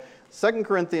2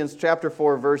 Corinthians chapter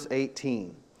 4, verse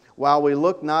 18. While we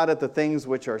look not at the things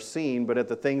which are seen, but at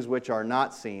the things which are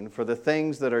not seen. For the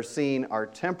things that are seen are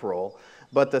temporal,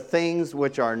 but the things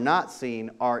which are not seen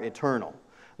are eternal.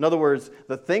 In other words,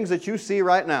 the things that you see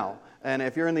right now, and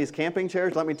if you're in these camping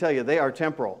chairs, let me tell you, they are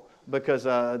temporal. Because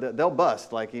they'll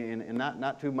bust like in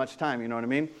not too much time, you know what I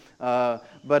mean?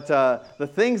 But the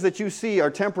things that you see are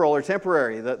temporal or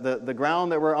temporary. The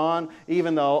ground that we're on,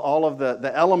 even though all of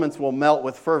the elements will melt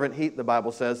with fervent heat, the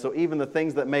Bible says, so even the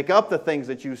things that make up the things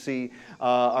that you see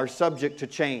are subject to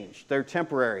change. They're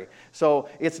temporary. So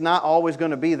it's not always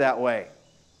going to be that way.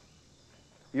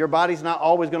 Your body's not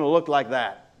always going to look like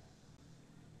that.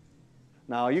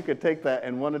 Now, you could take that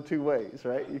in one of two ways,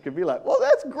 right? You could be like, well,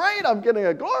 that's great. I'm getting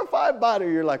a glorified body.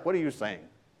 You're like, what are you saying?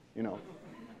 You know.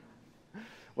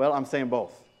 Well, I'm saying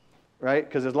both, right?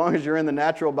 Because as long as you're in the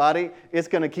natural body, it's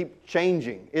going to keep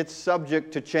changing. It's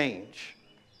subject to change,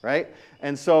 right?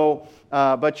 And so,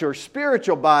 but your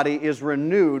spiritual body is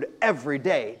renewed every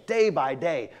day by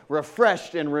day,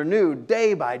 refreshed and renewed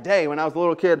day by day. When I was a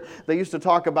little kid, they used to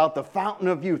talk about the fountain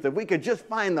of youth. If we could just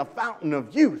find the fountain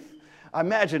of youth.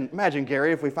 Imagine,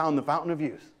 Gary, if we found the fountain of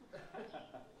youth.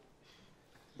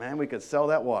 Man, we could sell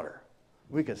that water.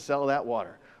 We could sell that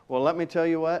water. Well, let me tell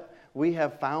you what. We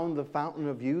have found the fountain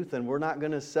of youth, and we're not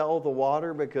going to sell the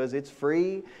water because it's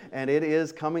free, and it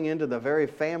is coming into the very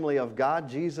family of God.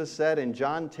 Jesus said in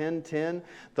John 10:10,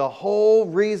 the whole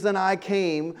reason I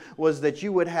came was that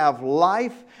you would have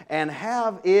life and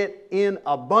have it in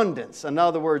abundance. In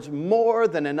other words, more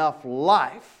than enough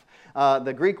life.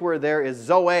 The Greek word there is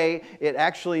zoe. It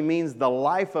actually means the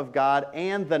life of God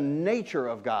and the nature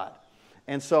of God.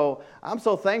 And so I'm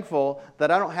so thankful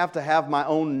that I don't have to have my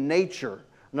own nature.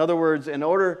 In other words, I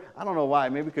don't know why,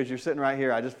 maybe because you're sitting right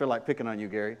here, I just feel like picking on you,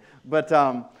 Gary. But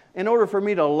in order for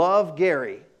me to love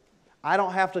Gary, I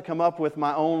don't have to come up with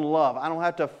my own love. I don't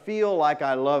have to feel like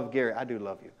I love Gary. I do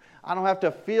love you. I don't have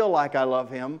to feel like I love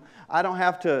him. I don't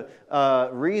have to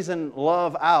reason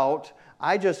love out.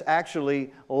 I just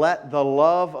actually let the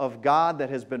love of God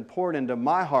that has been poured into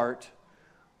my heart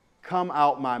come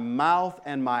out my mouth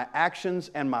and my actions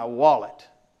and my wallet.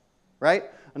 Right?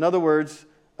 In other words,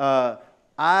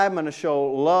 I'm going to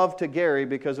show love to Gary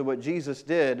because of what Jesus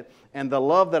did, and the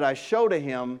love that I show to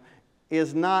him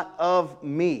is not of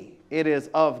me. It is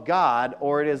of God,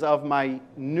 or it is of my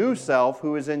new self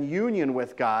who is in union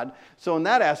with God. So in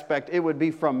that aspect, it would be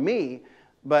from me.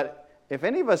 But if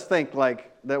any of us think like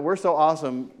that we're so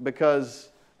awesome because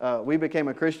we became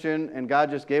a Christian and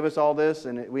God just gave us all this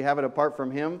and we have it apart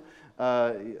from Him,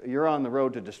 you're on the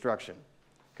road to destruction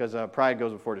because pride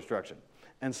goes before destruction.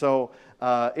 And so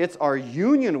it's our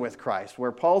union with Christ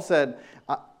where Paul said,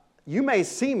 you may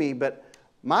see me, but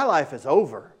my life is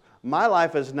over. My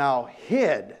life is now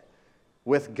hid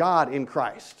with God in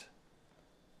Christ.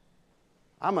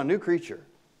 I'm a new creature.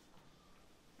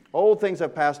 Old things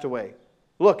have passed away.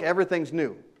 Look, everything's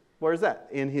new. Where is that?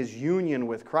 In his union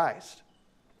with Christ.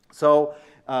 So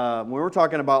when we're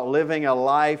talking about living a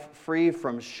life free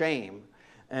from shame,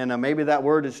 and maybe that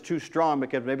word is too strong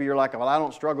because maybe you're like, well, I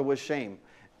don't struggle with shame.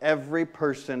 Every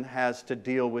person has to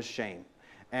deal with shame.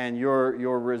 And your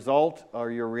result,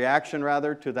 or your reaction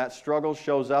rather, to that struggle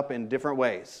shows up in different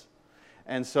ways.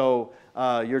 And so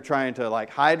you're trying to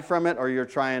like hide from it, or you're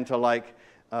trying to like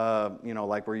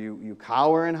where you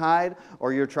cower and hide,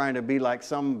 or you're trying to be like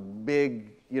some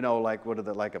big, like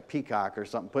like a peacock or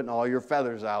something, putting all your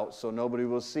feathers out so nobody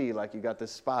will see like you got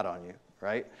this spot on you,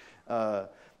 right?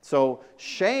 So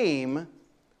shame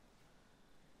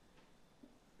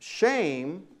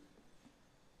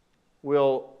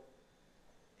will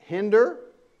hinder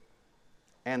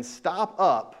and stop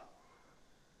up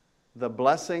the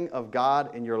blessing of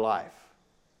God in your life.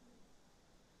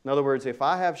 In other words, if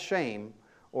I have shame,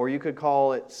 or you could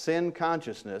call it sin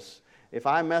consciousness, if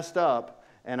I messed up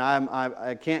and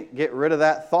I can't get rid of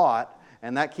that thought,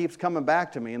 and that keeps coming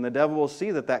back to me, and the devil will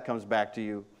see that comes back to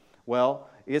you, well,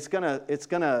 it's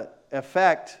gonna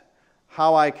affect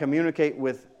how I communicate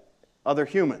with other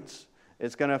humans.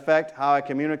 It's going to affect how I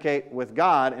communicate with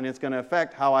God, and it's going to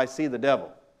affect how I see the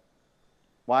devil.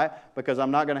 Why? Because I'm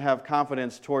not going to have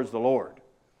confidence towards the Lord.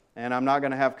 And I'm not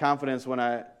going to have confidence when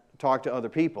I talk to other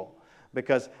people.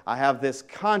 Because I have this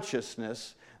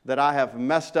consciousness that I have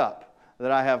messed up, that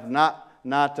I have not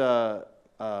met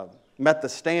the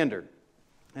standard.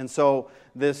 And so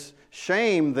this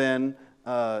shame then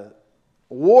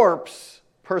warps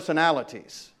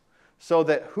personalities so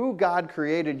that who God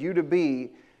created you to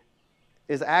be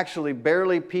is actually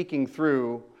barely peeking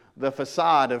through the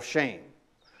facade of shame.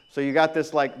 So you got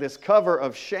this cover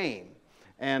of shame.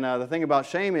 And the thing about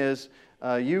shame is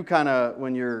you kind of,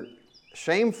 when you're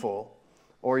shameful,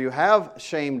 or you have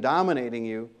shame dominating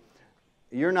you,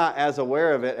 you're not as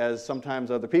aware of it as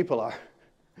sometimes other people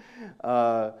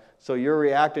are. So you're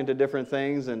reacting to different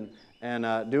things and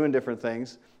doing different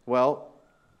things. Well,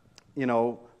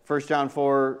 1 John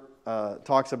 4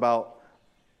 talks about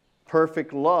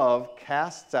perfect love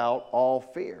casts out all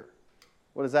fear.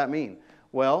 What does that mean?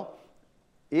 Well,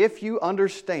 if you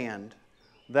understand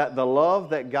that the love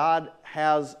that God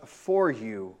has for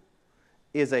you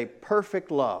is a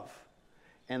perfect love,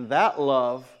 and that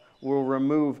love will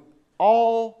remove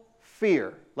all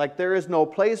fear. Like there is no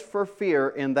place for fear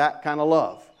in that kind of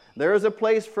love. There is a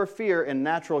place for fear in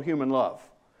natural human love.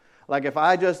 Like if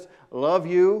I just love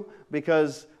you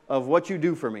because of what you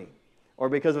do for me, or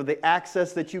because of the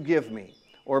access that you give me,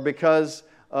 or because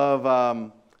of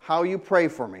how you pray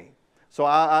for me. So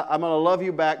I'm going to love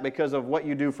you back because of what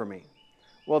you do for me.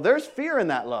 Well, there's fear in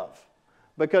that love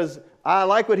because I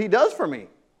like what he does for me.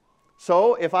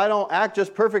 So if I don't act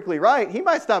just perfectly right, he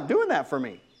might stop doing that for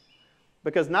me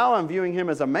because now I'm viewing him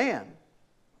as a man,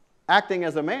 acting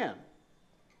as a man.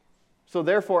 So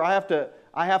therefore, I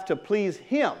have to please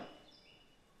him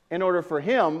in order for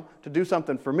him to do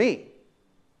something for me.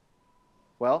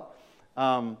 Well,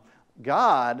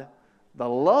 God, the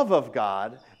love of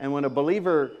God, and when a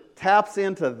believer taps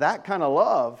into that kind of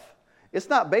love, it's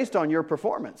not based on your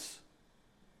performance.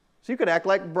 So you could act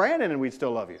like Brandon and we'd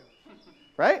still love you,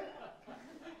 right?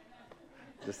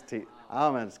 It's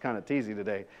kind of teasy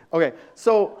today. Okay,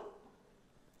 so,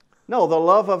 no, the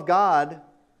love of God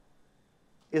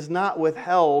is not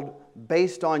withheld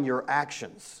based on your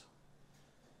actions.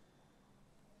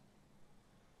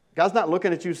 God's not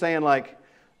looking at you saying like,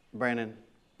 Brandon,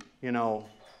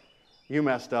 you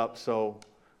messed up, so,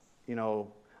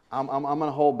 I'm going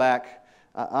to hold back.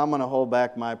 I'm going to hold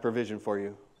back my provision for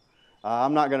you.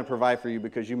 I'm not going to provide for you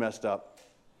because you messed up.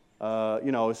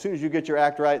 As soon as you get your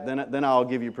act right, then I'll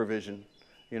give you provision.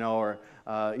 You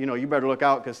better look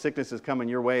out because sickness is coming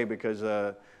your way because,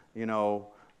 you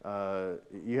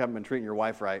haven't been treating your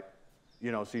wife right.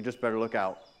 So you just better look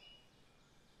out.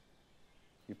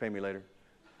 You pay me later.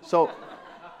 So,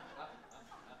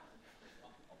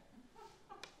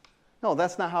 no,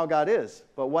 that's not how God is.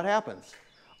 But what happens?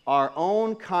 Our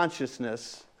own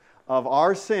consciousness of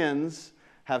our sins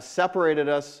have separated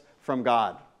us from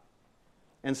God.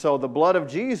 And so the blood of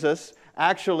Jesus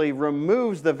actually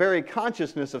removes the very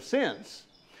consciousness of sins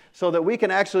so that we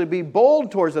can actually be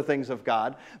bold towards the things of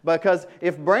God. Because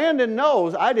if Brandon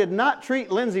knows I did not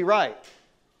treat Lindsay right,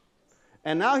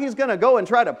 and now he's going to go and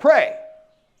try to pray,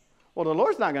 well, the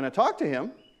Lord's not going to talk to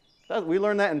him. We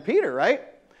learned that in Peter, right?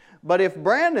 But if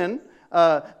Brandon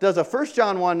does a 1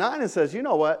 John 1:9 and says, you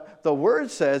know what? The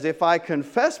Word says, if I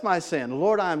confess my sin,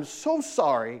 Lord, I'm so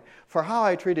sorry for how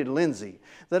I treated Lindsay,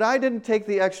 that I didn't take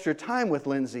the extra time with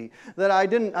Lindsay, that I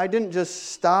didn't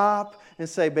just stop and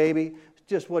say, baby,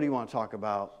 just what do you want to talk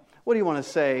about? What do you want to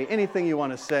say? Anything you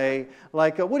want to say?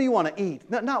 Like, what do you want to eat?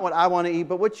 Not what I want to eat,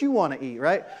 but what you want to eat,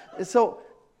 right? And so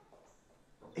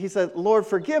he said, Lord,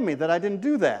 forgive me that I didn't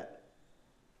do that.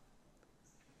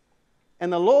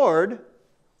 And the Lord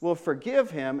will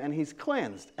forgive him, and he's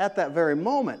cleansed at that very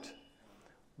moment.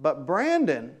 But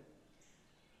Brandon,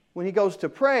 when he goes to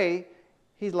pray,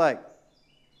 he's like,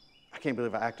 I can't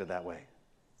believe I acted that way.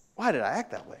 Why did I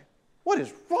act that way? What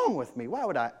is wrong with me? Why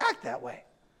would I act that way?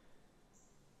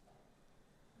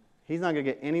 He's not going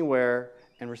to get anywhere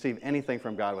and receive anything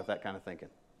from God with that kind of thinking.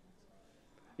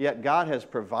 Yet God has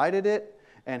provided it,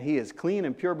 and he is clean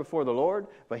and pure before the Lord,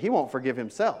 but he won't forgive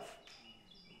himself.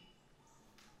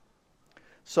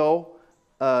 So,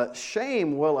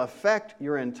 shame will affect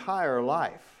your entire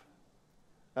life.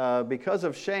 Because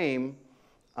of shame,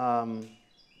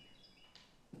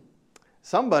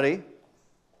 somebody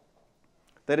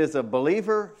that is a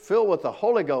believer, filled with the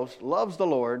Holy Ghost, loves the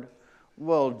Lord,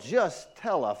 will just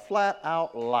tell a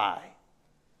flat-out lie.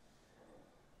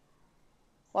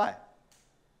 Why?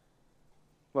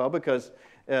 Well, because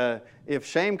if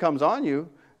shame comes on you,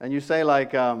 and you say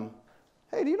like,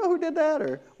 hey, do you know who did that?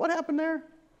 Or what happened there?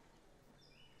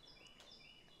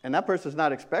 And that person's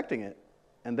not expecting it,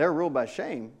 and they're ruled by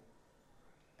shame,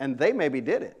 and they maybe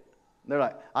did it. They're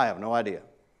like, I have no idea.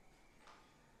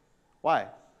 Why?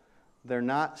 They're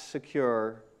not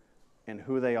secure in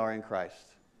who they are in Christ.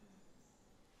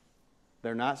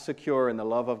 They're not secure in the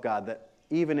love of God, that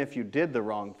even if you did the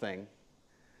wrong thing,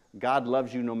 God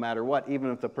loves you no matter what,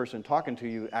 even if the person talking to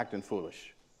you acting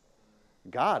foolish.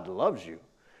 God loves you.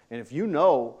 And if you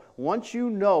know, once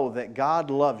you know that God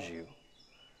loves you,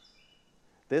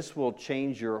 this will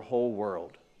change your whole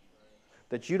world.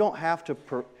 That you don't have to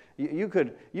You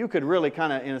could really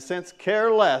kind of, in a sense,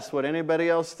 care less what anybody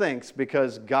else thinks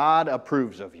because God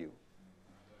approves of you.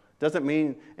 Doesn't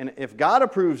mean, and if God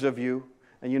approves of you,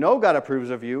 and you know God approves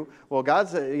of you, well, God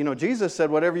said, Jesus said,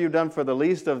 whatever you've done for the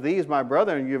least of these, my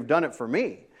brethren, you've done it for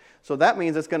me. So that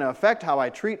means it's going to affect how I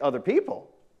treat other people.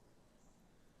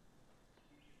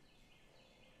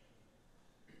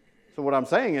 So what I'm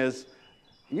saying is,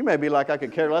 you may be like, I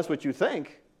could care less what you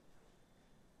think,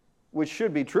 which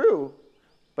should be true,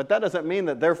 but that doesn't mean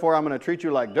that therefore I'm going to treat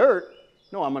you like dirt.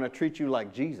 No, I'm going to treat you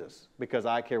like Jesus because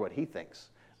I care what he thinks,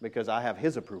 because I have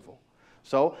his approval.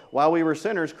 So while we were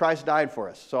sinners, Christ died for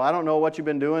us. So I don't know what you've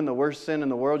been doing, the worst sin in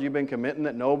the world you've been committing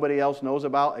that nobody else knows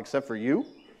about except for you.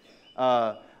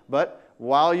 But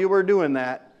while you were doing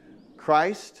that,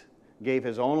 Christ gave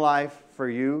his own life for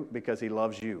you because he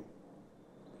loves you.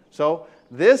 So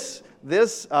this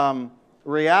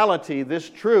reality, this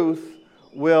truth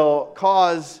will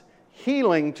cause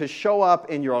healing to show up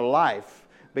in your life,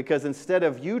 because instead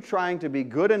of you trying to be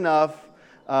good enough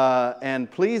and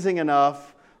pleasing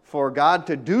enough for God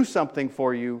to do something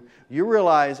for you, you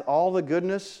realize all the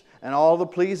goodness and all the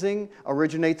pleasing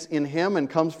originates in him and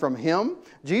comes from him.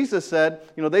 Jesus said,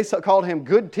 they called him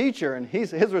good teacher, and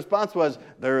his response was,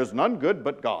 there is none good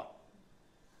but God.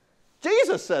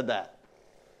 Jesus said that.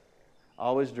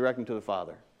 Always directing to the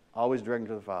Father. Always directing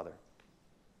to the Father.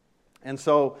 And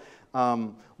so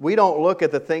we don't look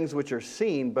at the things which are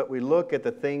seen, but we look at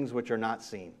the things which are not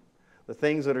seen. The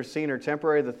things that are seen are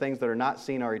temporary. The things that are not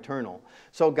seen are eternal.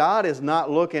 So God is not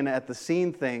looking at the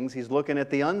seen things. He's looking at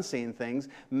the unseen things.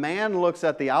 Man looks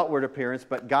at the outward appearance,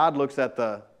 but God looks at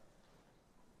the,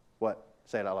 what?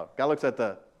 Say it out loud. God looks at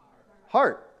the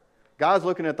heart. God's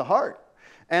looking at the heart.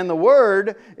 And the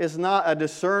Word is not a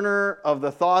discerner of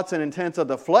the thoughts and intents of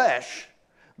the flesh,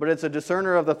 but it's a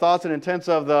discerner of the thoughts and intents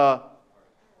of the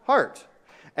heart.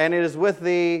 And it is with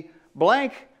the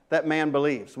blank that man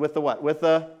believes. With the what? With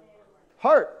the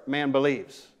heart man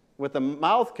believes. With the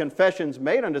mouth confessions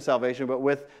made unto salvation, but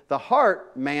with the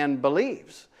heart man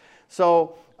believes.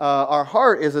 So our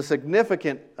heart is a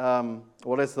significant,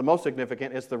 it's the most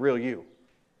significant, it's the real you.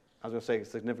 I was going to say a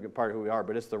significant part of who we are,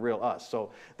 but it's the real us. So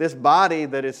this body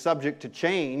that is subject to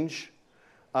change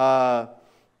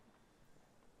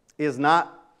is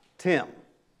not Tim.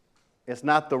 It's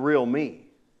not the real me.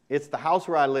 It's the house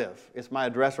where I live. It's my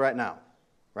address right now,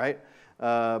 right?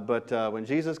 But when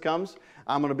Jesus comes,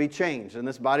 I'm going to be changed, and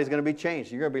this body's going to be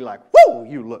changed. You're going to be like, whoa,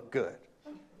 you look good,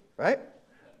 right?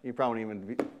 You probably won't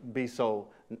even be so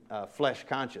flesh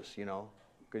conscious,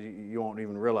 because you won't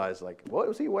even realize, like, what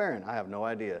was he wearing? I have no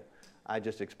idea. I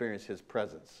just experienced his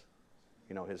presence,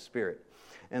 his spirit.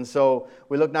 And so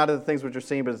we look not at the things which are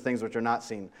seen, but the things which are not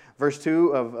seen. Verse 2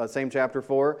 of same chapter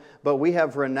 4, but we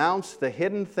have renounced the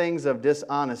hidden things of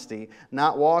dishonesty,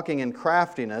 not walking in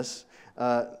craftiness,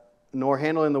 nor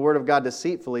handling the word of God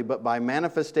deceitfully, but by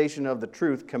manifestation of the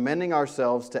truth, commending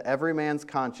ourselves to every man's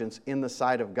conscience in the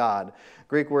sight of God.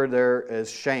 Greek word there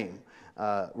is shame.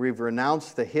 We've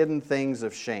renounced the hidden things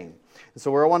of shame. And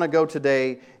so where I want to go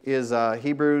today is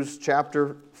Hebrews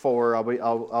chapter 4.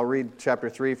 I'll read chapter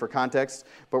 3 for context,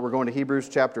 but we're going to Hebrews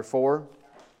chapter 4.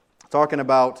 Talking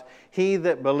about he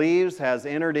that believes has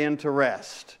entered into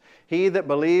rest. He that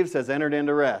believes has entered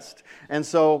into rest. And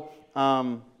so,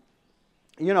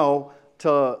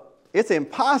 it's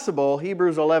impossible,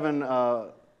 Hebrews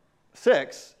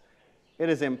 11:6, it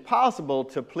is impossible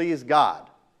to please God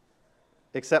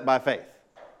except by faith.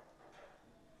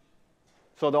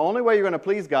 So the only way you're going to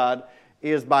please God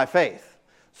is by faith.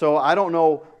 So I don't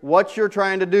know what you're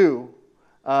trying to do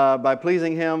by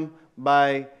pleasing him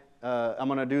by, I'm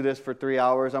going to do this for 3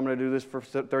 hours, I'm going to do this for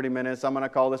 30 minutes, I'm going to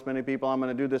call this many people, I'm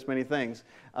going to do this many things.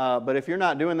 But if you're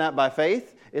not doing that by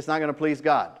faith, it's not going to please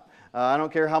God. I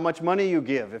don't care how much money you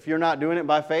give. If you're not doing it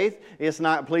by faith, it's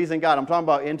not pleasing God. I'm talking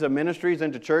about into ministries,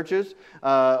 into churches,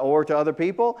 or to other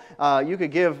people. You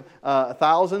could give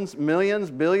thousands,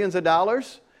 millions, billions of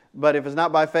dollars, but if it's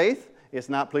not by faith, it's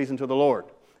not pleasing to the Lord.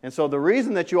 And so the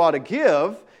reason that you ought to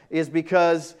give is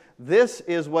because this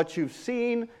is what you've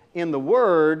seen in the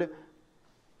Word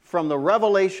from the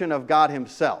revelation of God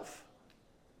Himself.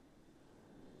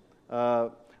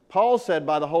 Paul said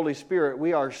by the Holy Spirit,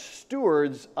 we are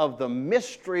stewards of the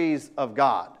mysteries of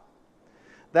God.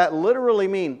 That literally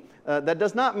mean, that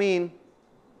does not mean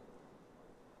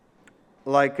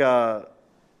like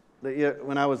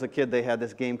when I was a kid they had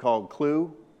this game called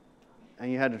Clue,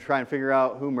 and you had to try and figure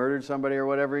out who murdered somebody or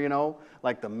whatever,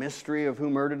 like the mystery of who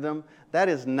murdered them. That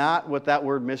is not what that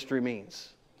word mystery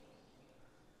means.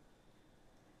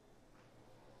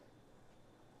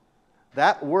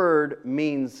 That word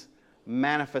means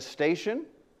manifestation.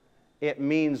 It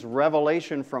means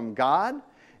revelation from God.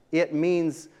 It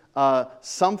means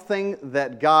something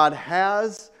that God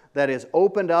has that is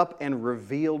opened up and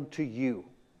revealed to you.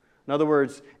 In other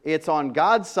words, it's on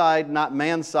God's side, not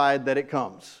man's side, that it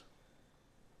comes.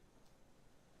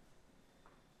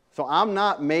 So I'm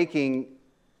not making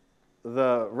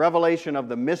the revelation of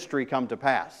the mystery come to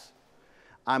pass.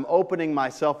 I'm opening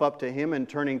myself up to Him and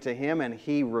turning to Him, and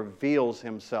He reveals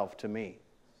Himself to me.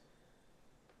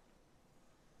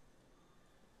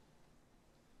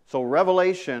 So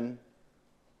revelation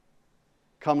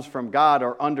comes from God,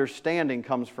 or understanding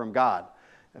comes from God.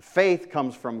 Faith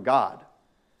comes from God.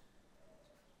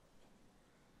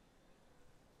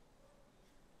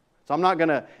 So I'm not going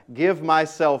to give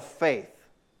myself faith.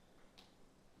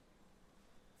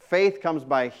 Faith comes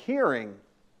by hearing.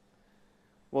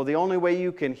 Well, the only way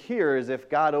you can hear is if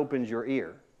God opens your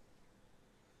ear,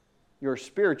 your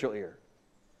spiritual ear.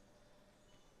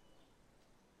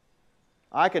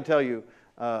 I could tell you,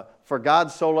 for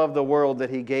God so loved the world that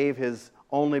He gave His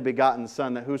only begotten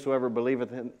Son, that whosoever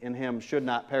believeth in Him should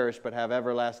not perish but have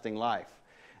everlasting life.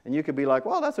 And you could be like,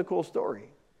 well, that's a cool story.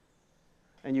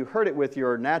 And you heard it with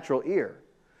your natural ear.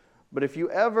 But if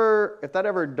that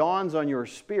ever dawns on your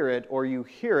spirit, or you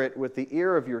hear it with the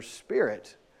ear of your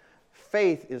spirit,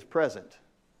 faith is present.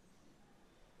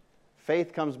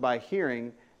 Faith comes by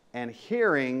hearing, and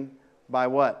hearing by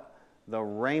what? The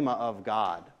rhema of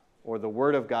God, or the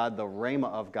Word of God, the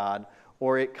rhema of God,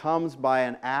 or it comes by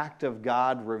an act of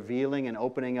God revealing and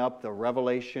opening up the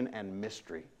revelation and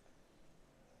mystery.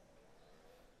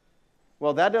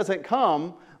 Well, that doesn't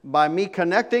come by me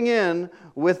connecting in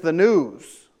with the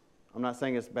news. I'm not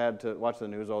saying it's bad to watch the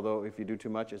news, although if you do too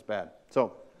much, it's bad.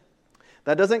 So,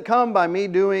 that doesn't come by me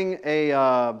doing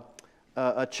a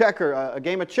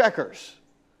game of checkers.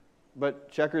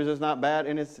 But checkers is not bad,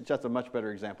 and it's just a much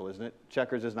better example, isn't it?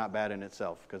 Checkers is not bad in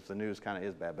itself, because the news kind of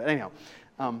is bad. But anyhow,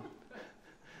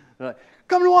 they're like,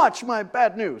 come and watch my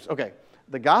bad news. Okay,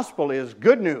 the gospel is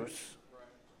good news.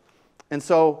 And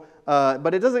so,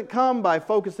 but it doesn't come by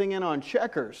focusing in on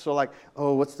checkers. So like,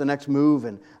 oh, what's the next move,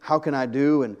 and how can I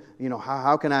do, and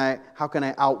how can I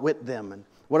outwit them, and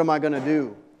what am I going to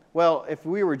do? Well, if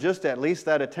we were just at least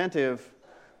that attentive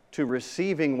to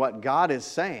receiving what God is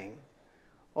saying,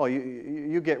 oh,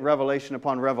 you get revelation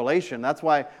upon revelation. That's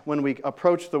why when we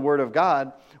approach the Word of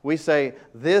God, we say,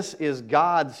 this is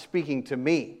God speaking to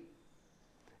me.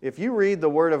 If you read the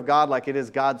Word of God like it is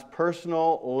God's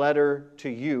personal letter to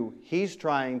you, He's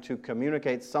trying to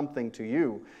communicate something to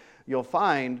you, you'll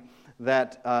find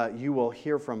that you will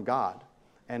hear from God.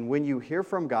 And when you hear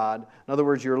from God, in other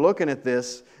words, you're looking at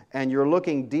this and you're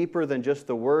looking deeper than just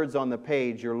the words on the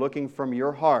page. You're looking from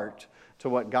your heart to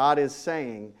what God is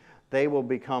saying. They will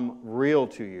become real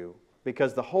to you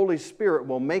because the Holy Spirit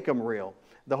will make them real.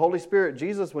 The Holy Spirit,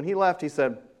 Jesus, when He left, He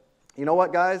said, you know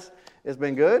what, guys? It's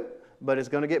been good, but it's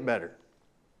going to get better.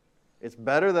 It's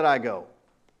better that I go.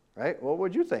 Right? What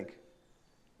would you think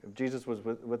if Jesus was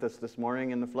with us this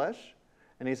morning in the flesh?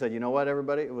 And He said, you know what,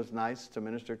 everybody? It was nice to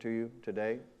minister to you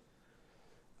today.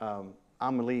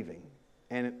 I'm leaving.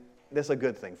 And this is a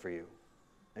good thing for you.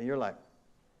 And you're like,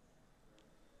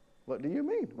 what do you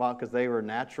mean? Well, because they were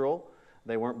natural.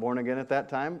 They weren't born again at that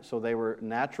time. So they were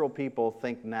natural people,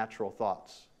 think natural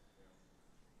thoughts.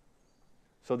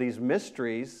 So these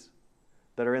mysteries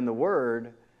that are in the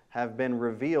Word have been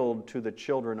revealed to the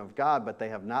children of God, but they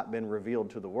have not been revealed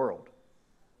to the world.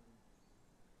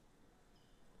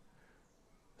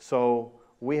 So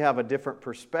we have a different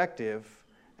perspective,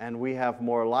 and we have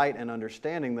more light and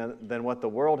understanding than what the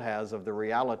world has of the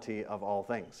reality of all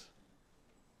things.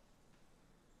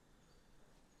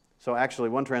 So actually,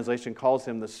 one translation calls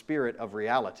Him the Spirit of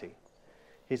reality.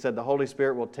 He said the Holy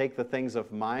Spirit will take the things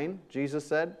of mine, Jesus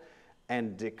said,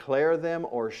 and declare them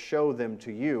or show them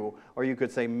to you, or you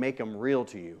could say make them real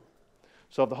to you.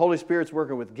 So if the Holy Spirit's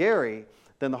working with Gary,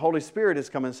 then the Holy Spirit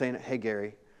is coming and saying, hey,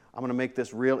 Gary, I'm going to make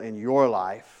this real in your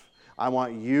life. I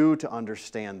want you to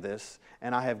understand this,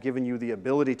 and I have given you the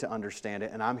ability to understand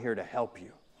it, and I'm here to help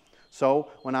you. So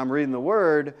when I'm reading the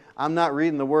Word, I'm not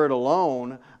reading the Word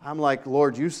alone. I'm like,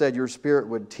 Lord, you said your Spirit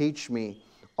would teach me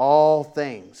all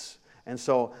things. And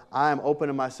so I'm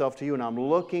opening myself to you, and I'm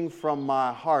looking from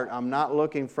my heart. I'm not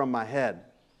looking from my head.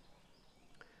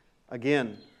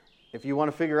 Again, if you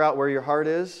want to figure out where your heart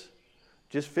is,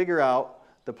 just figure out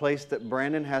the place that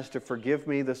Brandon has to forgive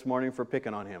me this morning for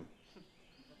picking on him.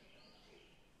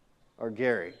 Or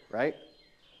Gary, right?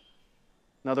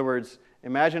 In other words,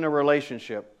 imagine a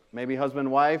relationship. Maybe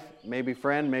husband-wife, maybe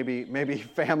friend, maybe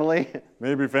family.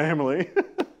 Maybe family.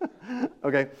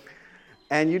 Okay.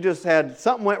 And you just had,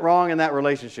 something went wrong in that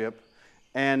relationship.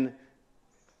 And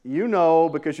you know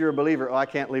because you're a believer, oh, I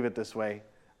can't leave it this way.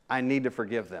 I need to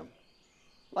forgive them.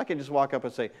 I can just walk up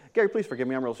and say, Gary, please forgive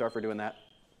me. I'm real sorry for doing that.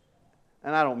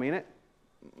 And I don't mean it.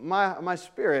 My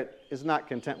spirit is not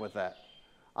content with that.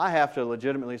 I have to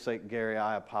legitimately say, Gary,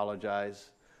 I apologize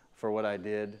for what I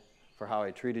did, for how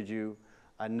I treated you.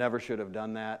 I never should have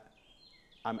done that.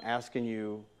 I'm asking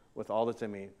you with all that's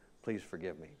in me, please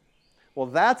forgive me. Well,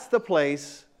 that's the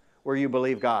place where you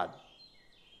believe God.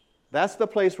 That's the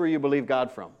place where you believe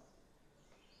God from.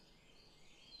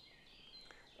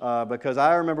 Because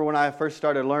I remember when I first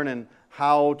started learning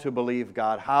how to believe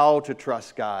God, how to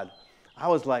trust God, I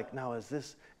was like, now is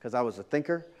this, because I was a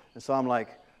thinker, and so I'm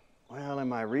like, well,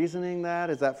 am I reasoning that?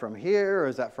 Is that from here or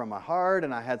is that from my heart?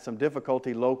 And I had some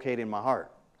difficulty locating my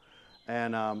heart.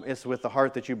 And it's with the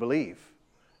heart that you believe.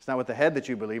 It's not with the head that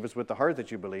you believe, it's with the heart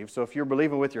that you believe. So if you're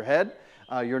believing with your head,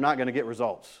 you're not going to get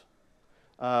results.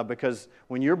 Because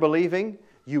when you're believing,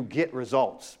 you get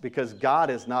results. Because God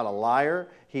is not a liar.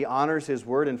 He honors His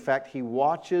word. In fact, He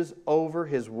watches over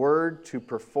His word to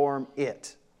perform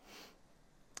it.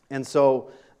 And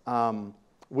so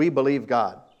we believe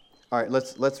God. All right,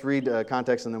 let's read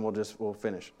context and then we'll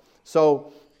finish.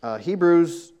 So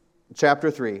Hebrews chapter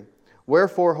 3.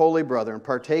 Wherefore, holy brethren,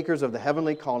 partakers of the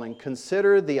heavenly calling,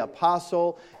 consider the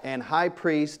apostle and high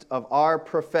priest of our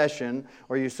profession,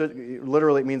 or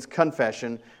literally it means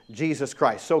confession, Jesus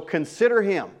Christ. So consider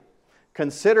Him.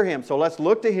 Consider Him. So let's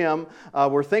look to Him.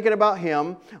 We're thinking about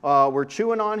Him. We're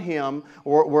chewing on Him.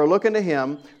 We're looking to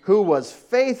Him who was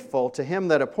faithful to Him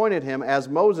that appointed Him, as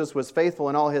Moses was faithful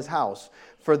in all his house.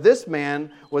 For this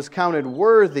man was counted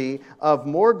worthy of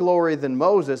more glory than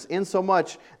Moses,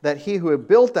 insomuch that he who had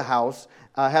built the house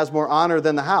has more honor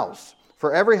than the house.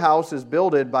 For every house is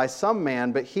builded by some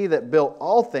man, but he that built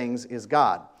all things is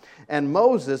God. And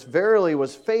Moses verily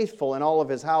was faithful in all of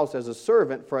his house as a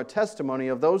servant for a testimony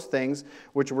of those things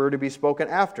which were to be spoken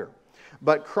after.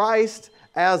 But Christ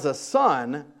as a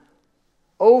son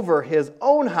over His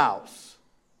own house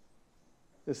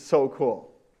is so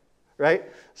cool, right?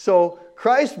 So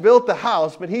Christ built the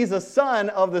house, but He's a son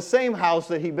of the same house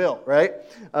that He built, right?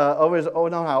 Of His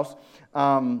own house,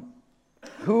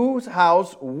 whose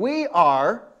house we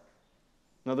are.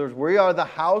 In other words, we are the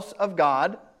house of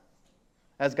God.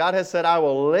 As God has said, I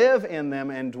will live in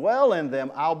them and dwell in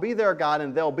them. I'll be their God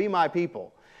and they'll be my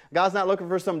people. God's not looking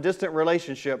for some distant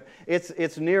relationship.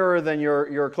 It's nearer than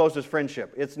your closest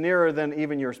friendship. It's nearer than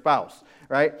even your spouse,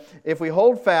 right? If we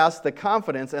hold fast the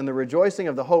confidence and the rejoicing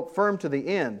of the hope firm to the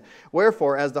end,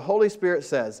 wherefore, as the Holy Spirit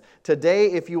says, today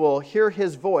if you will hear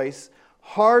His voice,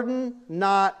 harden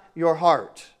not your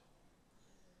heart.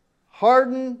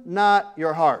 Harden not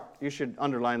your heart. You should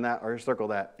underline that or circle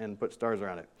that and put stars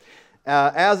around it.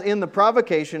 As in the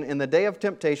provocation, in the day of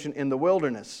temptation in the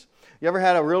wilderness. You ever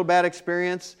had a real bad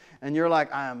experience and you're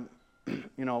like,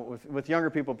 with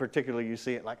younger people particularly, you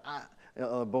see it like,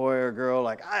 a boy or girl,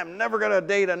 like, I'm never going to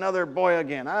date another boy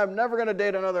again. I'm never going to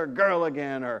date another girl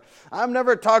again. Or I'm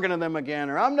never talking to them again.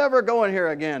 Or I'm never going here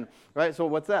again. Right? So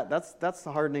what's that? That's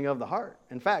the hardening of the heart.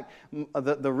 In fact,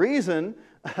 the reason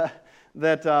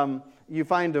that you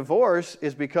find divorce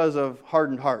is because of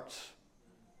hardened hearts.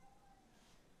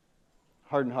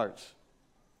 Hardened hearts.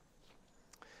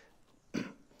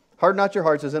 Harden not your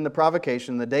hearts as in the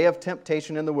provocation, the day of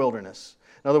temptation in the wilderness.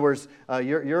 In other words,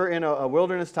 you're in a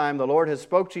wilderness time. The Lord has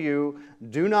spoke to you.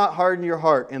 Do not harden your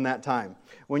heart in that time.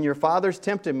 When your fathers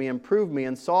tempted me and proved me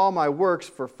and saw my works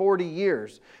for 40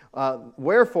 years.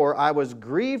 Wherefore I was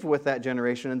grieved with that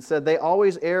generation and said, they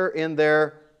always err in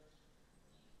their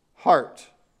heart.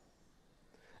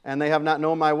 And they have not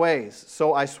known my ways.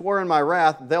 So I swore in my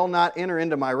wrath, they'll not enter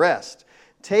into my rest.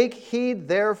 Take heed,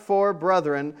 therefore,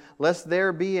 brethren, lest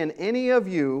there be in any of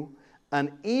you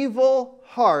an evil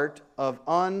heart of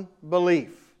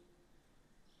unbelief.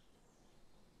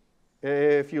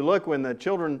 If you look, when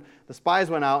the spies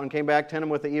went out and came back, 10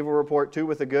 with the evil report, 2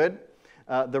 with the good,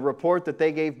 the report that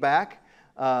they gave back,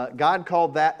 God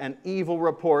called that an evil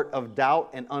report of doubt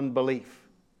and unbelief.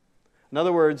 In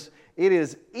other words, it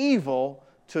is evil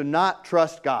to not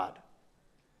trust God.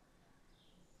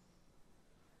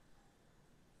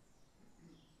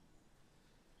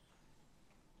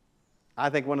 I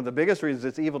think one of the biggest reasons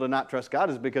it's evil to not trust God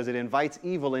is because it invites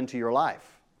evil into your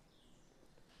life.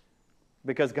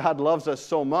 Because God loves us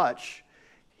so much,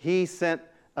 He sent,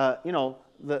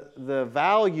 the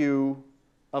value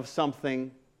of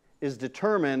something is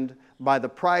determined by the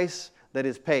price that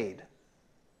is paid.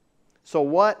 So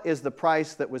what is the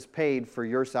price that was paid for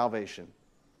your salvation?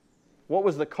 What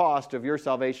was the cost of your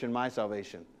salvation, my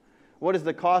salvation? What is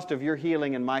the cost of your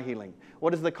healing and my healing?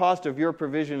 What is the cost of your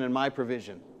provision and my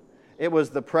provision? It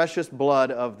was the precious blood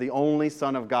of the only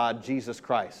Son of God, Jesus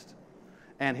Christ,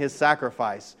 and His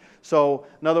sacrifice. So,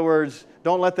 in other words,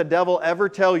 don't let the devil ever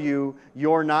tell you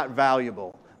you're not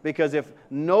valuable. Because if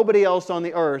nobody else on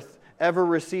the earth ever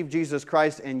received Jesus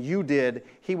Christ and you did,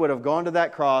 He would have gone to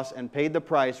that cross and paid the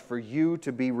price for you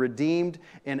to be redeemed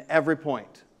in every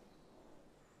point.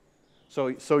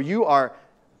 So you are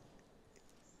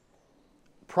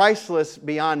priceless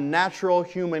beyond natural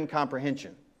human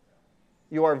comprehension.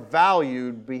 You are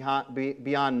valued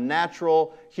beyond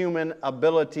natural human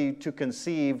ability to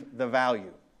conceive the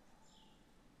value.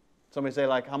 Somebody say,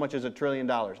 like, how much is $1 trillion?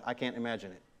 I can't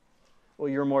imagine it. Well,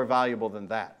 you're more valuable than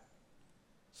that.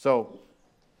 So,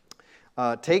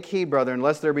 take heed, brethren,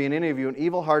 lest there be in any of you an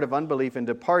evil heart of unbelief in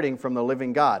departing from the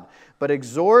living God. But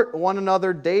exhort one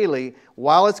another daily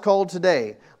while it's called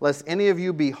today, lest any of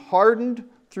you be hardened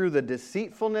through the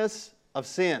deceitfulness of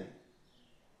sin.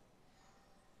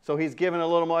 So he's given a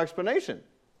little more explanation.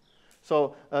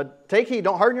 So take heed,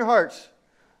 don't harden your hearts.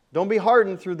 Don't be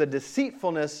hardened through the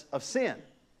deceitfulness of sin.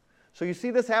 So you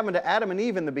see this happened to Adam and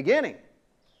Eve in the beginning.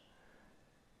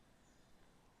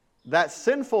 That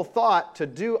sinful thought to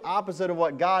do opposite of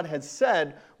what God had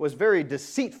said was very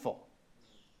deceitful.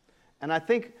 And I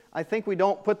think we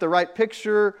don't put the right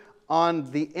picture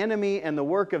on the enemy and the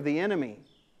work of the enemy.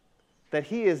 That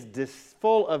he is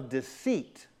full of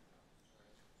deceit.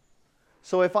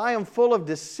 So if I am full of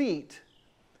deceit,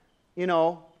 I'm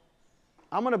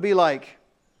going to be like,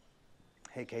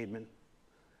 hey, Cademan,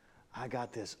 I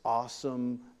got this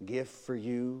awesome gift for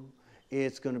you.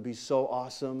 It's going to be so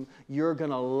awesome. You're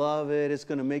going to love it. It's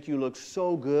going to make you look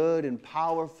so good and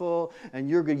powerful. And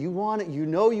you're good. You want it. You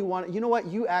know you want it. You know what?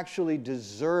 You actually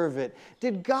deserve it.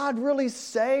 Did God really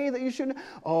say that you shouldn't?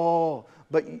 Oh,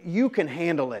 but you can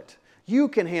handle it. You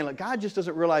can handle it. God just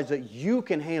doesn't realize that you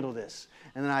can handle this.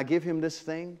 And then I give him this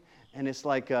thing, and it's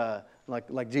like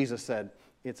Jesus said,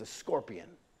 it's a scorpion.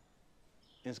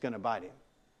 And it's going to bite him.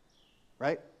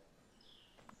 Right?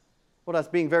 Well, that's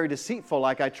being very deceitful.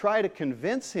 Like I try to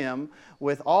convince him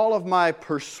with all of my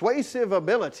persuasive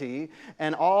ability,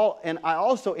 and I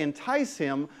also entice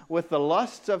him with the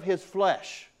lusts of his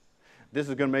flesh. This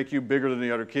is going to make you bigger than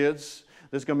the other kids.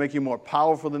 This is going to make you more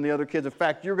powerful than the other kids. In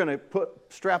fact, you're going to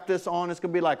strap this on. It's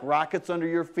going to be like rockets under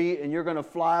your feet, and you're going to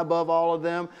fly above all of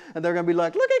them. And they're going to be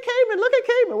like, look at Cademan.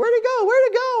 Where'd he go?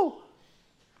 Where'd he go?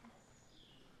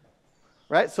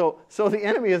 Right? So the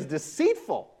enemy is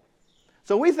deceitful.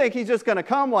 So we think he's just going to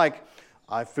come like,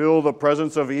 I feel the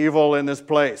presence of evil in this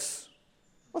place.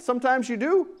 Well, sometimes you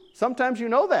do. Sometimes you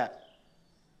know that.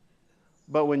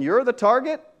 But when you're the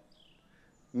target,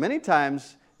 many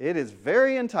times it is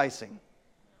very enticing.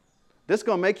 This is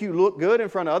going to make you look good in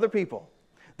front of other people.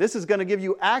 This is going to give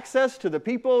you access to the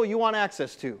people you want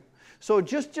access to. So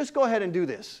just go ahead and do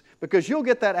this because you'll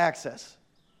get that access.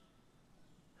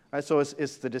 All right, so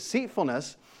it's the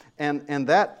deceitfulness and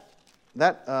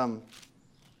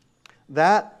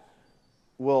that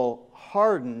will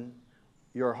harden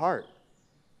your heart.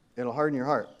 It'll harden your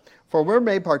heart. For we're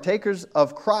made partakers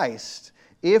of Christ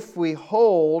if we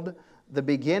hold the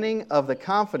beginning of the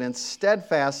confidence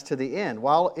steadfast to the end.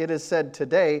 While it is said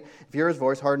today, if you hear his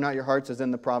voice, harden not your hearts as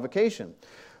in the provocation.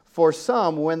 For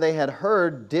some, when they had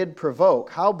heard, did provoke.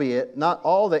 Howbeit, not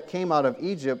all that came out of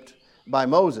Egypt by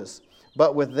Moses.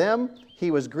 But with them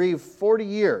he was grieved 40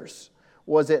 years.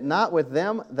 Was it not with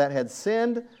them that had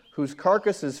sinned, whose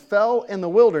carcasses fell in the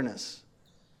wilderness?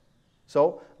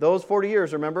 So, those 40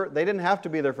 years, remember, they didn't have to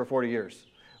be there for 40 years.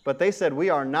 But they said, we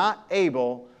are not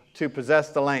able to possess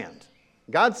the land.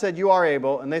 God said, you are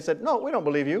able. And they said, no, we don't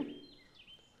believe you.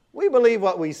 We believe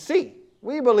what we see.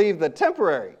 We believe the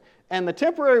temporary. And the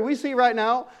temporary we see right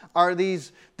now are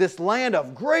this land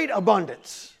of great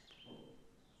abundance.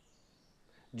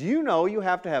 Do you know you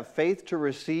have to have faith to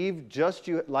receive just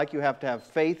like you have to have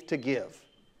faith to give?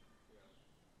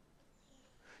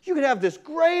 You could have this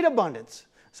great abundance.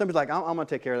 Somebody's like, I'm going to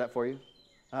take care of that for you.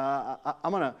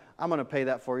 I'm going to pay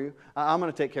that for you. I'm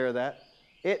going to take care of that.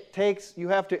 You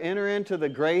have to enter into the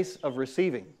grace of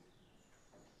receiving.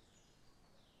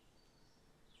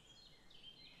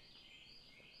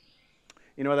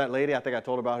 You know that lady, I think I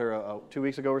told about her 2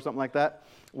 weeks ago or something like that,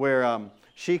 where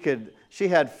she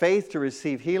had faith to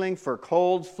receive healing for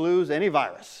colds, flus, any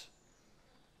virus.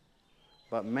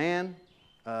 But man,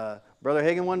 Brother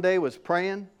Hagin one day was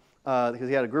praying because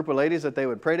he had a group of ladies that they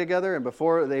would pray together, and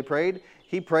before they prayed,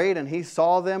 he prayed and he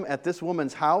saw them at this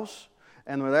woman's house.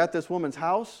 And when they're at this woman's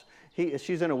house,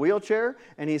 she's in a wheelchair,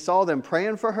 and he saw them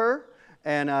praying for her.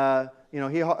 And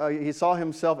he saw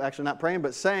himself actually not praying,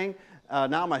 but saying,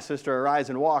 "Now, my sister, arise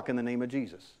and walk in the name of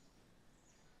Jesus."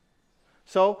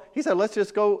 So he said, let's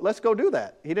go do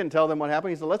that. He didn't tell them what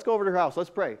happened. He said, let's go over to her house, let's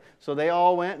pray. So they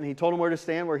all went, and he told them where to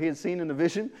stand, where he had seen in the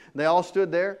vision. They all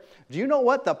stood there. Do you know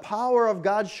what? The power of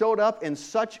God showed up in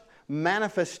such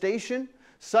manifestation,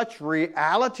 such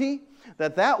reality,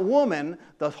 that woman,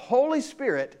 the Holy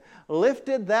Spirit,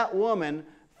 lifted that woman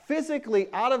physically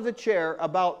out of the chair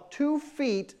about 2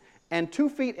 feet and 2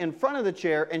 feet in front of the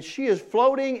chair, and she is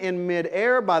floating in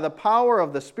midair by the power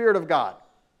of the Spirit of God.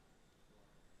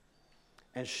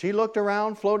 And she looked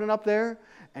around, floating up there,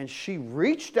 and she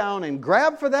reached down and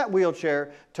grabbed for that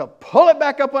wheelchair to pull it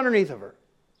back up underneath of her.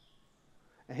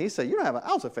 And he said, you don't have an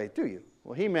ounce of faith, do you?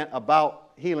 Well, he meant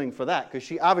about healing for that, because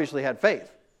she obviously had faith.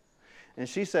 And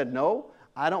she said, no,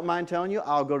 I don't mind telling you,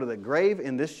 I'll go to the grave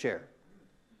in this chair.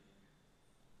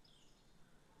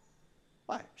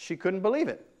 Why? She couldn't believe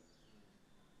it.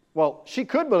 Well, she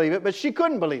could believe it, but she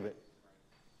couldn't believe it.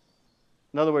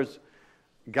 In other words,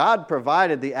 God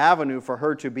provided the avenue for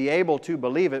her to be able to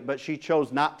believe it, but she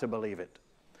chose not to believe it.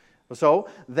 So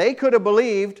they could have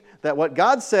believed that what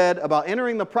God said about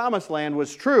entering the promised land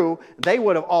was true. They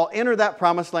would have all entered that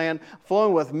promised land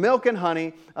flowing with milk and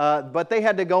honey, but they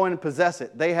had to go in and possess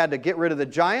it. They had to get rid of the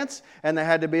giants, and they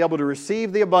had to be able to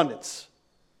receive the abundance.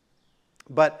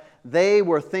 But they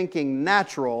were thinking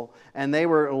natural, and they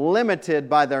were limited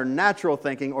by their natural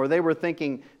thinking, or they were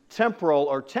thinking temporal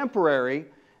or temporary,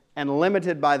 and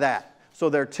limited by that. So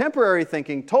their temporary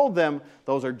thinking told them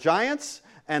those are giants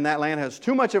and that land has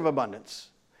too much of abundance.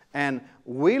 And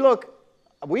we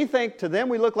think to them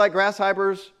we look like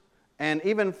grasshoppers, and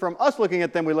even from us looking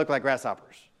at them we look like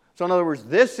grasshoppers. So in other words,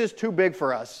 this is too big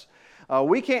for us.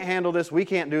 We can't handle this, we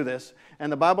can't do this. And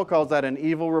the Bible calls that an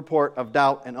evil report of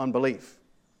doubt and unbelief.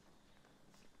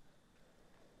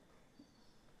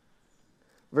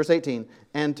 Verse 18,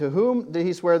 and to whom did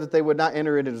he swear that they would not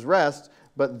enter into his rest,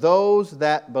 but those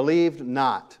that believed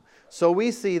not? So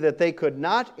we see that they could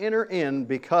not enter in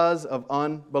because of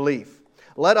unbelief.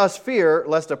 Let us fear,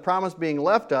 lest a promise being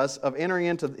left us of entering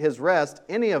into his rest,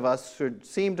 any of us should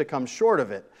seem to come short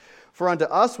of it. For unto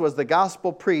us was the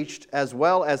gospel preached as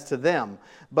well as to them.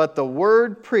 But the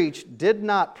word preached did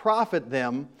not profit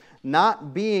them,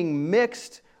 not being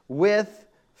mixed with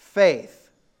faith.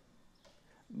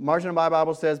 Margin of my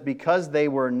Bible says, because they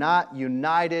were not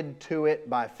united to it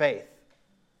by faith.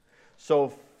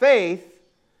 So faith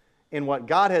in what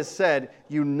God has said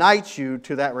unites you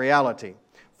to that reality.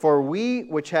 For we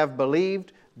which have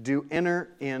believed do enter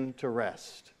into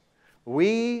rest.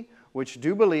 We which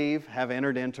do believe have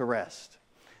entered into rest.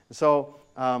 So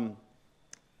I'll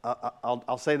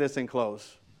say this in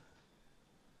close.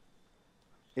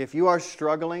 If you are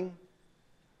struggling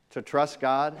to trust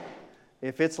God,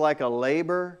 if it's like a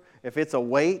labor, if it's a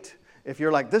weight, if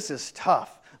you're like, this is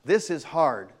tough, this is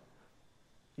hard,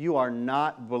 you are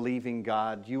not believing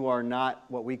God. You are not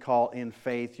what we call in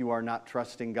faith. You are not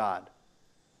trusting God.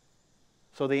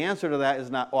 So the answer to that is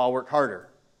not, oh, I'll work harder.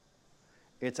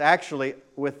 It's actually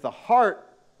with the heart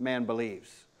man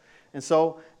believes. And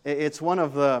so it's one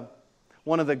of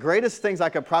the greatest things I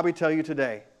could probably tell you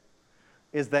today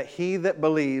is that he that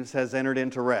believes has entered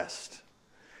into rest.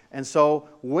 And so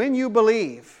when you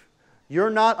believe,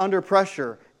 you're not under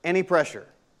pressure, any pressure.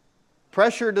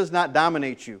 Pressure does not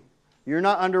dominate you. You're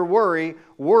not under worry.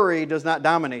 Worry does not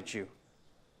dominate you.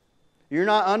 You're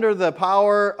not under the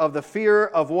power of the fear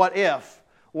of what if.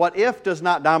 What if does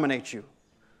not dominate you.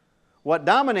 What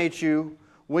dominates you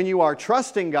when you are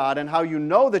trusting God, and how you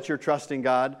know that you're trusting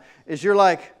God, is you're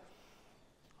like,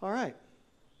 all right,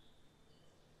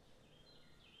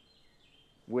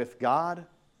 with God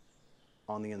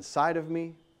on the inside of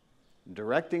me,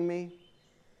 directing me,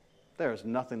 there's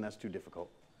nothing that's too difficult.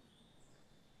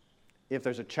 If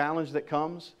there's a challenge that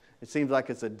comes, it seems like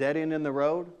it's a dead end in the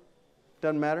road,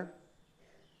 doesn't matter.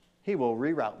 He will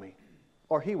reroute me,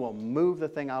 or he will move the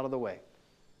thing out of the way.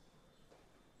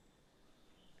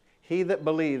 He that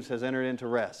believes has entered into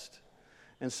rest.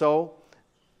 And so,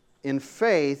 in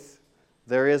faith,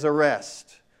 there is a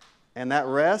rest. And that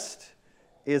rest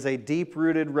is a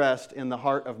deep-rooted rest in the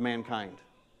heart of mankind.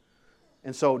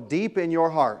 And so, deep in your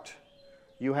heart,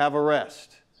 you have a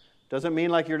rest. Doesn't mean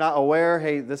like you're not aware,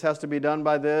 hey, this has to be done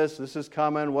by this is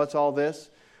coming, what's all this?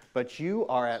 But you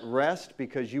are at rest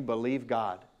because you believe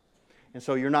God. And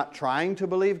so you're not trying to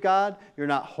believe God. You're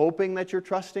not hoping that you're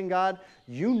trusting God.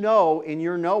 You know in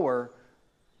your knower,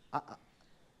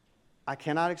 I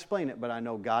cannot explain it, but I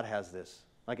know God has this.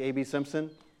 Like A.B. Simpson,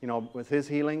 with his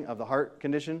healing of the heart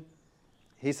condition,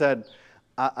 he said,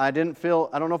 I don't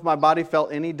know if my body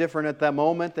felt any different at that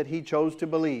moment that he chose to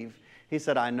believe. He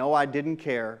said, I know I didn't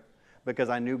care because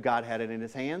I knew God had it in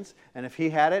his hands. And if he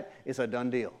had it, it's a done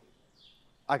deal.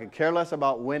 I could care less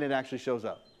about when it actually shows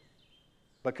up.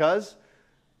 Because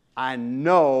I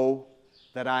know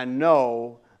that I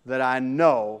know that I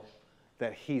know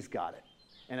that He's got it.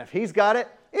 And if He's got it,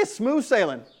 it's smooth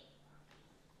sailing.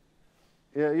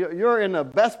 You're in the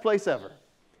best place ever.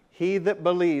 He that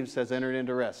believes has entered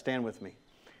into rest. Stand with me.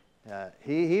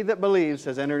 He that believes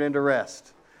has entered into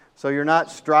rest. So you're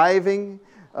not striving.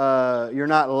 You're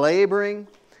not laboring.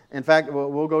 In fact,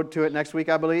 we'll go to it next week,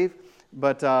 I believe.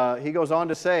 But he goes on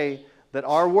to say that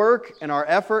our work and our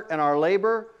effort and our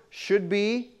labor should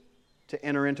be to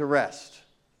enter into rest.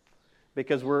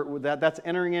 Because that's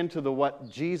entering into what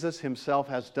Jesus Himself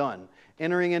has done.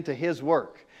 Entering into His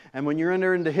work. And when you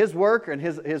enter into His work and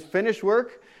His finished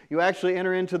work, you actually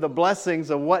enter into the blessings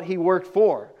of what He worked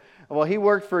for. Well, He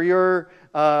worked for your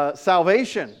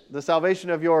salvation, the salvation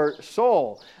of your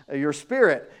soul, your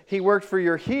spirit. He worked for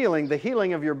your healing, the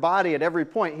healing of your body at every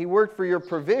point. He worked for your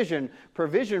provision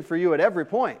for you at every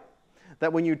point.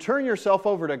 That when you turn yourself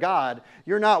over to God,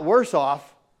 you're not worse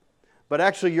off, but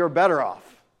actually you're better off.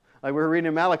 Like we were reading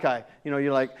in Malachi,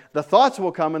 you're like, the thoughts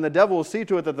will come and the devil will see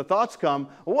to it that the thoughts come.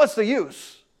 Well, what's the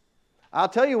use? I'll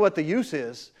tell you what the use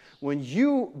is. When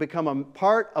you become a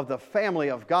part of the family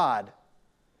of God,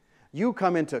 you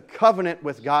come into covenant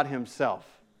with God Himself.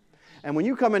 And when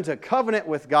you come into covenant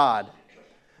with God,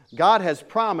 God has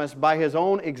promised by His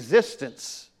own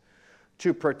existence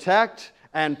to protect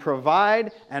and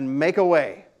provide and make a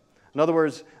way. In other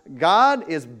words, God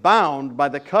is bound by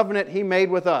the covenant He made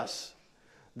with us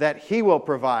that He will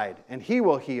provide and He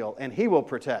will heal and He will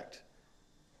protect.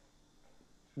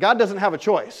 God doesn't have a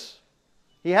choice.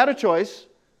 He had a choice.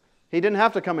 He didn't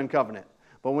have to come in covenant.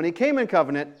 But when He came in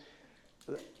covenant,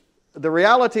 the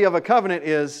reality of a covenant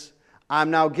is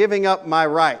I'm now giving up my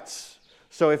rights.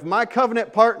 So if my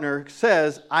covenant partner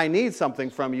says, I need something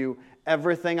from you,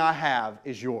 everything I have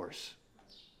is yours.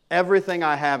 Everything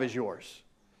I have is yours.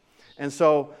 And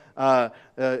so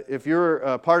if you're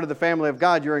a part of the family of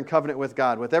God, you're in covenant with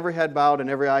God. With every head bowed and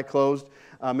every eye closed,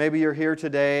 maybe you're here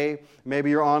today, maybe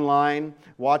you're online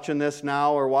watching this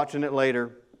now or watching it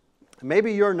later.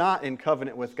 Maybe you're not in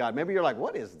covenant with God. Maybe you're like,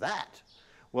 what is that?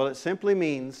 Well, it simply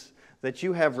means that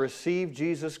you have received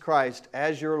Jesus Christ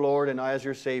as your Lord and as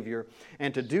your Savior.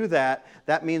 And to do that,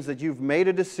 that means that you've made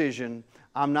a decision.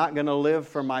 I'm not going to live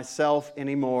for myself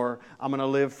anymore. I'm going to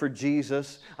live for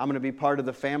Jesus. I'm going to be part of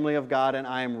the family of God, and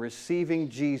I am receiving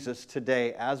Jesus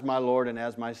today as my Lord and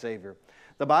as my Savior.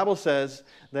 The Bible says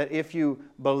that if you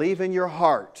believe in your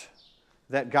heart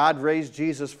that God raised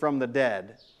Jesus from the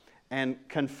dead and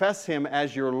confess Him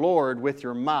as your Lord with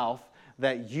your mouth,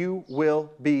 that you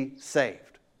will be saved.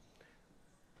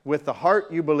 With the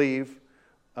heart you believe,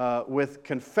 with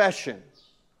confession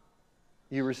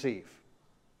you receive.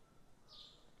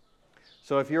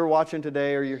 So if you're watching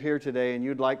today or you're here today and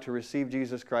you'd like to receive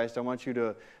Jesus Christ, I want you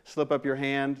to slip up your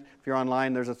hand. If you're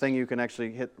online, there's a thing you can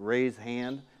actually hit raise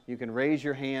hand. You can raise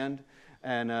your hand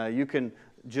and you can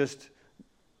just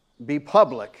be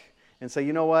public and say,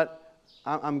 you know what?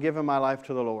 I'm giving my life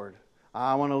to the Lord.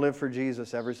 I want to live for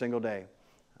Jesus every single day.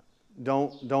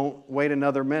 Don't wait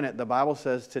another minute. The Bible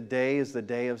says today is the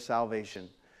day of salvation.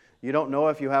 You don't know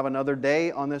if you have another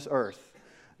day on this earth.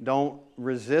 Don't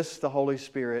resist the Holy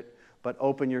Spirit, but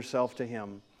open yourself to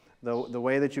Him. The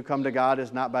way that you come to God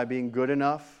is not by being good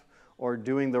enough or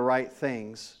doing the right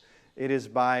things. It is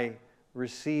by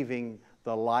receiving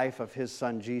the life of His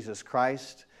Son, Jesus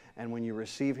Christ. And when you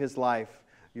receive His life,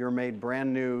 you're made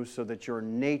brand new so that your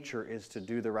nature is to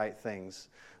do the right things.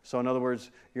 So in other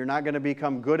words, you're not going to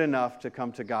become good enough to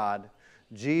come to God.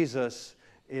 Jesus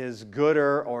is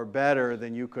gooder or better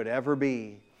than you could ever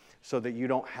be so that you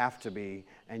don't have to be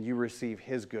and you receive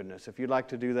His goodness. If you'd like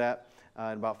to do that,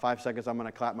 in about 5 seconds I'm going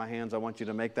to clap my hands. I want you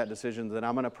to make that decision. Then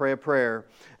I'm going to pray a prayer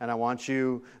and I want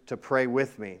you to pray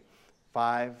with me.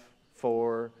 5,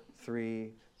 4, 3,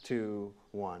 2,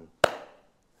 1.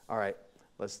 All right,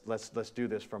 let's do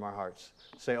this from our hearts.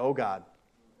 Say, oh God,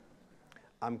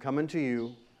 I'm coming to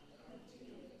you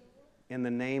in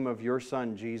the name of your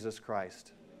Son, Jesus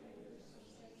Christ.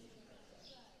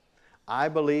 I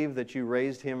believe that you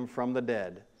raised Him from the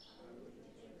dead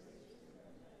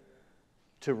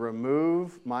to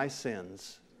remove my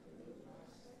sins,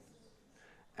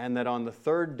 and that on the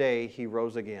third day He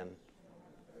rose again.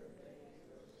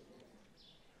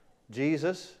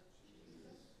 Jesus,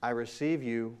 I receive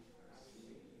you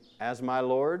as my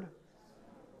Lord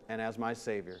and as my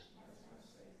Savior.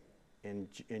 In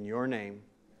your name,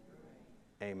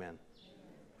 amen.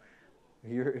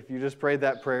 If you just prayed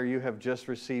that prayer, you have just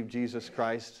received Jesus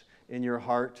Christ in your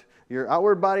heart. Your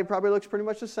outward body probably looks pretty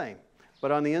much the same.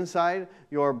 But on the inside,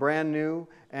 you're brand new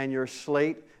and your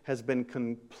slate has been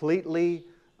completely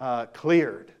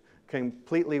cleared,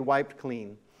 completely wiped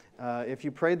clean. If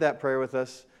you prayed that prayer with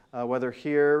us, whether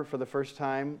here for the first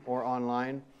time or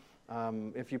online,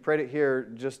 if you prayed it here,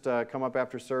 just come up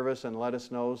after service and let us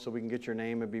know so we can get your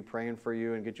name and be praying for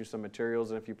you and get you some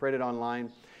materials. And if you prayed it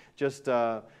online, just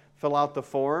fill out the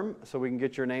form so we can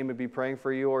get your name and be praying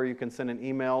for you, or you can send an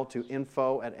email to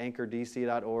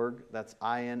info@anchordc.org. That's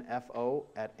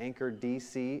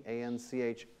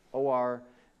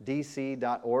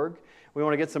info@anchordc.org. We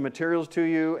want to get some materials to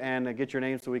you and get your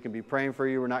name so we can be praying for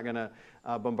you. We're not going to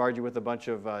bombard you with a bunch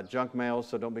of junk mail,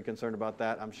 so don't be concerned about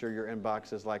that. I'm sure your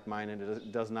inbox is like mine, and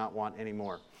it does not want any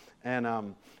more.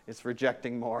 And it's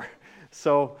rejecting more.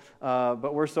 So,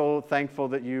 but we're so thankful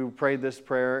that you prayed this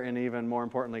prayer, and even more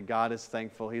importantly, God is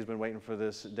thankful. He's been waiting for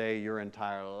this day your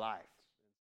entire life.